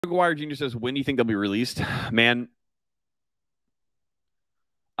McGuire Jr. says, when do you think they'll be released? Man,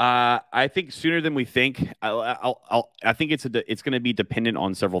 I think sooner than we think. I think it's going to be dependent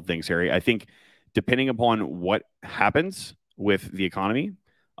on several things, Harry. I think depending upon what happens with the economy,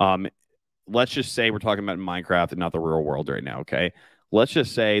 um, let's just say we're talking about Minecraft and not the real world right now. Okay, let's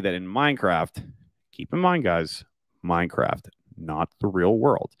just say that in Minecraft, keep in mind, guys, Minecraft, not the real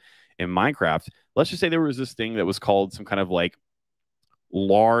world. In Minecraft, let's just say there was this thing that was called some kind of like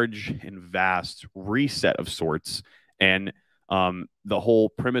large and vast reset of sorts. And the whole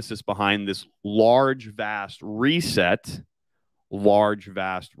premises behind this large, vast reset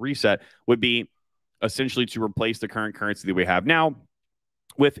would be essentially to replace the current currency that we have now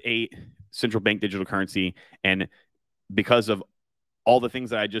with a central bank digital currency. And because of all the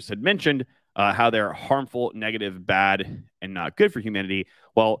things that I just had mentioned, how they're harmful, negative, bad, and not good for humanity,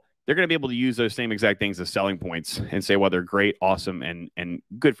 well, they're going to be able to use those same exact things as selling points and say, well, they're great, awesome, and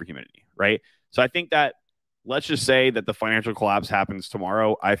good for humanity, right? So I think that let's just say that the financial collapse happens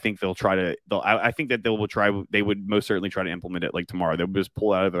tomorrow. I think they'll try to. I think that they would most certainly try to implement it like tomorrow. They'll just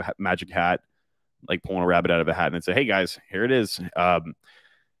pull out of a magic hat, like pulling a rabbit out of a hat, and say, "Hey guys, here it is.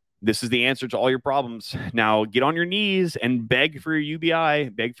 This is the answer to all your problems. Now get on your knees and beg for your UBI,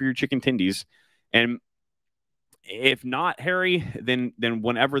 beg for your chicken tendies." And if not, Harry, then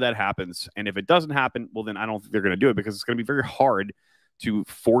whenever that happens, and if it doesn't happen, well, then I don't think they're going to do it because it's going to be very hard to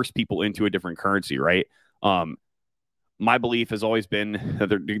force people into a different currency, right? My belief has always been that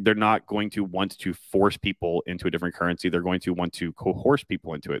they're not going to want to force people into a different currency. They're going to want to coerce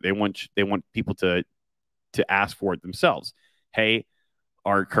people into it. They want people to ask for it themselves. Hey,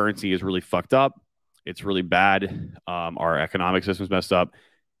 our currency is really fucked up. It's really bad. Our economic system's messed up.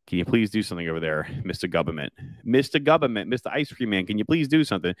 Can you please do something over there, Mr. Government? Mr. Government, Mr. Ice Cream Man, can you please do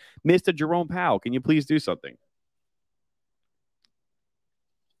something? Mr. Jerome Powell, can you please do something?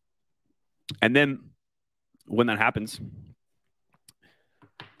 And then when that happens,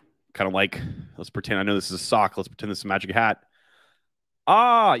 kind of like, let's pretend I know this is a sock. Let's pretend this is a magic hat.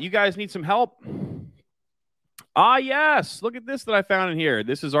 You guys need some help? Yes. Look at this that I found in here.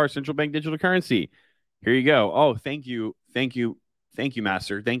 This is our central bank digital currency. Here you go. Oh, thank you. Thank you. Thank you,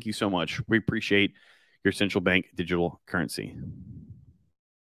 Master. Thank you so much. We appreciate your central bank digital currency.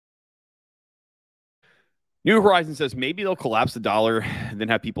 New Horizon says maybe they'll collapse the dollar and then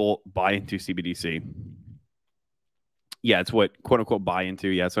have people buy into CBDC. Yeah, it's what quote unquote buy into.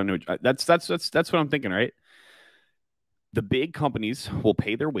 Yeah, so I know that's what I'm thinking, right? The big companies will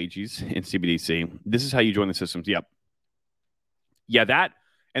pay their wages in CBDC. This is how you join the systems. Yep. Yeah, that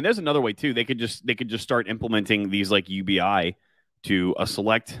and there's another way too. They could just start implementing these like UBI to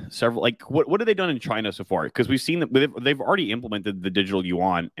select several like what have they done in China so far? Because we've seen that they've already implemented the digital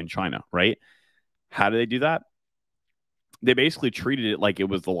yuan in China, right? How do they do that? They basically treated it like it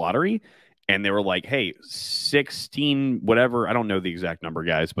was the lottery, and they were like, "Hey, 16 whatever, I don't know the exact number,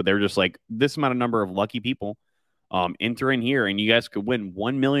 guys, but they were just like this amount of number of lucky people enter in here, and you guys could win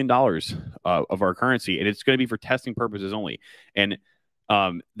 $1 million of our currency, and it's going to be for testing purposes only." And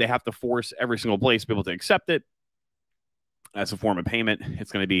they have to force every single place to be able to accept it as a form of payment.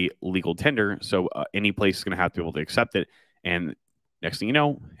 It's going to be legal tender, so any place is going to have to be able to accept it. And next thing you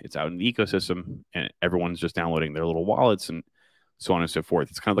know, it's out in the ecosystem, and everyone's just downloading their little wallets and so on and so forth.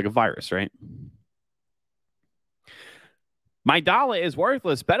 It's kind of like a virus, right? My dollar is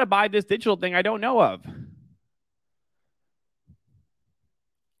worthless. Better buy this digital thing I don't know of.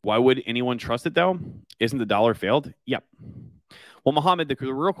 Why would anyone trust it though? Isn't the dollar failed? Yep. Well, Mohammed, the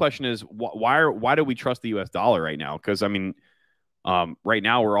real question is why do we trust the U.S. dollar right now? Because I mean, right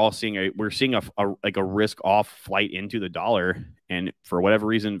now we're seeing a risk off flight into the dollar, and for whatever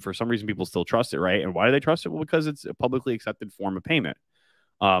reason, for some reason, people still trust it, right? And why do they trust it? Well, because it's a publicly accepted form of payment.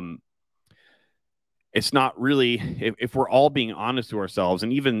 It's not really if we're all being honest to ourselves,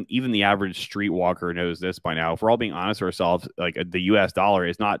 and even the average streetwalker knows this by now. If we're all being honest to ourselves, like the U.S. dollar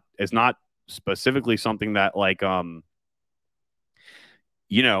is not specifically something that like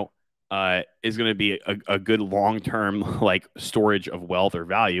is going to be a good long term like storage of wealth or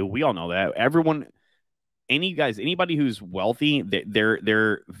value. We all know that. Anybody who's wealthy,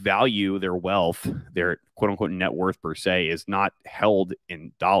 their value, their wealth, their quote unquote net worth per se is not held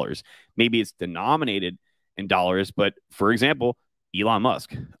in dollars. Maybe it's denominated in dollars, but for example, Elon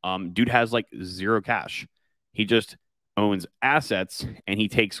Musk, dude has like zero cash. He just owns assets and he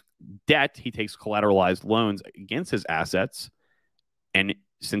takes debt. He takes collateralized loans against his assets, and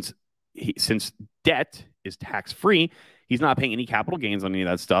since debt is tax free, he's not paying any capital gains on any of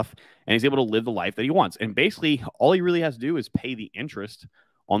that stuff, and he's able to live the life that he wants. And basically, all he really has to do is pay the interest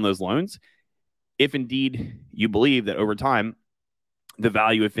on those loans. If indeed you believe that over time the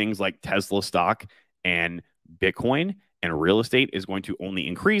value of things like Tesla stock and Bitcoin and real estate is going to only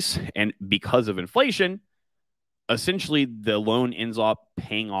increase. And because of inflation, essentially the loan ends up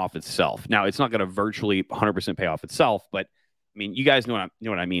paying off itself. Now, it's not going to virtually 100% pay off itself, but I mean, you guys know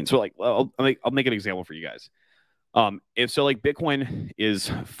what I mean. So, like, well, I'll make an example for you guys. If so, like, Bitcoin is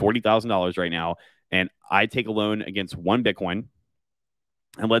 $40,000 right now, and I take a loan against one Bitcoin,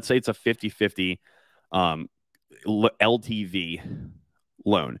 and let's say it's a 50-50 LTV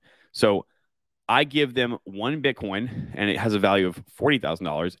loan. So I give them one Bitcoin and it has a value of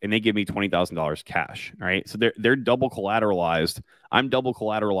 $40,000 and they give me $20,000 cash. All right. So they're double collateralized. I'm double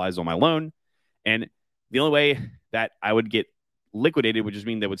collateralized on my loan. And the only way that I would get liquidated would just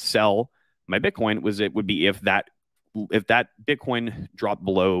mean they would sell my Bitcoin would be if that Bitcoin dropped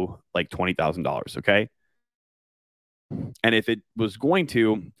below like $20,000. Okay. And if it was going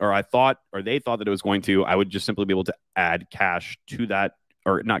to, or they thought that it was going to, I would just simply be able to add cash to that,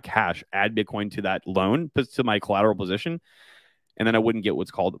 or not cash, add Bitcoin to that loan, to my collateral position. And then I wouldn't get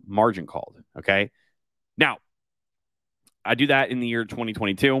what's called margin called. Okay. Now, I do that in the year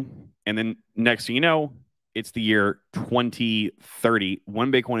 2022. And then next thing you know, it's the year 2030.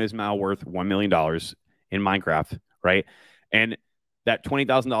 One Bitcoin is now worth $1 million in Minecraft. Right. And that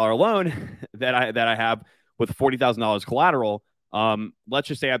 $20,000 loan that I have with $40,000 collateral, let's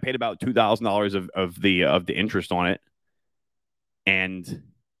just say I paid about $2,000 of the interest on it, and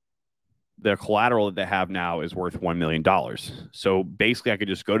the collateral that they have now is worth $1 million. So basically, I could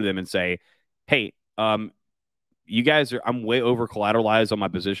just go to them and say, "Hey, you guys I'm way over collateralized on my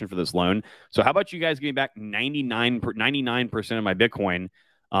position for this loan. So how about you guys give me back 99% of my Bitcoin,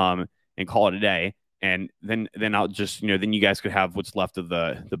 and call it a day." And then I'll just, then you guys could have what's left of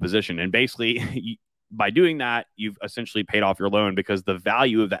the position. And basically, by doing that, you've essentially paid off your loan, because the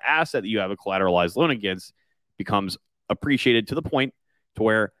value of the asset that you have a collateralized loan against becomes appreciated to the point to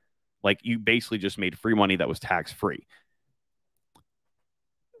where, like, you basically just made free money that was tax free.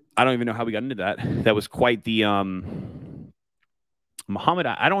 I don't even know how we got into that. That was quite the Muhammad.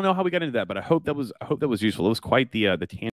 I don't know how we got into that, but I hope that was useful. It was quite the